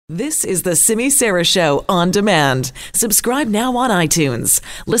This is the Simi Sara Show on demand. Subscribe now on iTunes.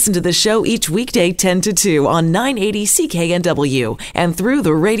 Listen to the show each weekday 10 to 2 on 980 CKNW and through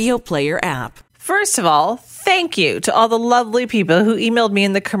the Radio Player app. First of all, thank you to all the lovely people who emailed me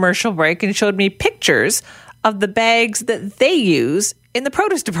in the commercial break and showed me pictures of the bags that they use in the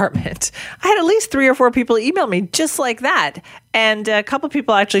produce department. I had at least 3 or 4 people email me just like that. And a couple of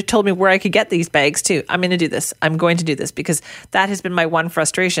people actually told me where I could get these bags too. I'm going to do this. I'm going to do this because that has been my one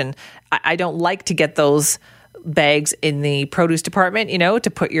frustration. I don't like to get those bags in the produce department,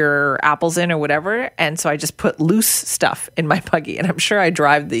 to put your apples in or whatever. And so I just put loose stuff in my buggy. And I'm sure I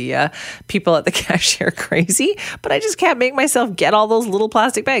drive the people at the cashier crazy, but I just can't make myself get all those little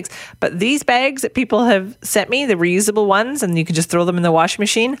plastic bags. But these bags that people have sent me, the reusable ones, and you can just throw them in the washing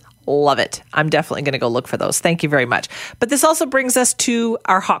machine, love it. I'm definitely going to go look for those. Thank you very much. But this also brings us to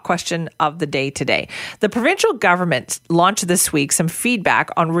our hot question of the day today. The provincial government launched this week some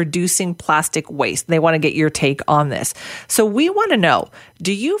feedback on reducing plastic waste. They want to get your take on this. So we want to know,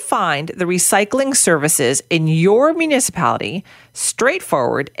 do you find the recycling services in your municipality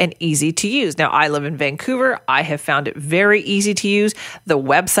straightforward and easy to use? Now, I live in Vancouver. I have found it very easy to use. The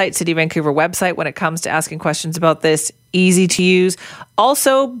website, City of Vancouver website, when it comes to asking questions about this, easy to use.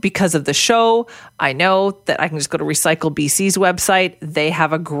 Also, because of the show, I know that I can just go to Recycle BC's website. They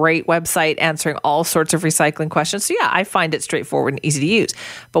have a great website answering all sorts of recycling questions. So yeah, I find it straightforward and easy to use.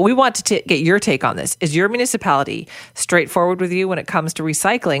 But we want to get your take on this. Is your municipality straightforward with you when it comes to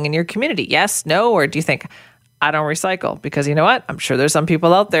recycling in your community? Yes, no, or do you think, I don't recycle? Because you know what? I'm sure there's some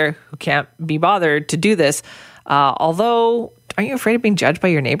people out there who can't be bothered to do this. Although, aren't you afraid of being judged by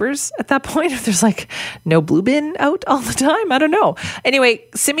your neighbors at that point? If there's no blue bin out all the time? I don't know. Anyway,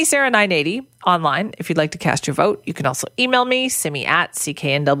 Simi Sara 980 online. If you'd like to cast your vote, you can also email me,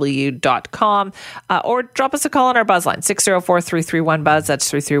 simi@cknw.com, or drop us a call on our buzz line, 604-331-BUZZ.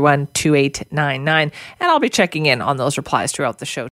 That's 331-2899. And I'll be checking in on those replies throughout the show.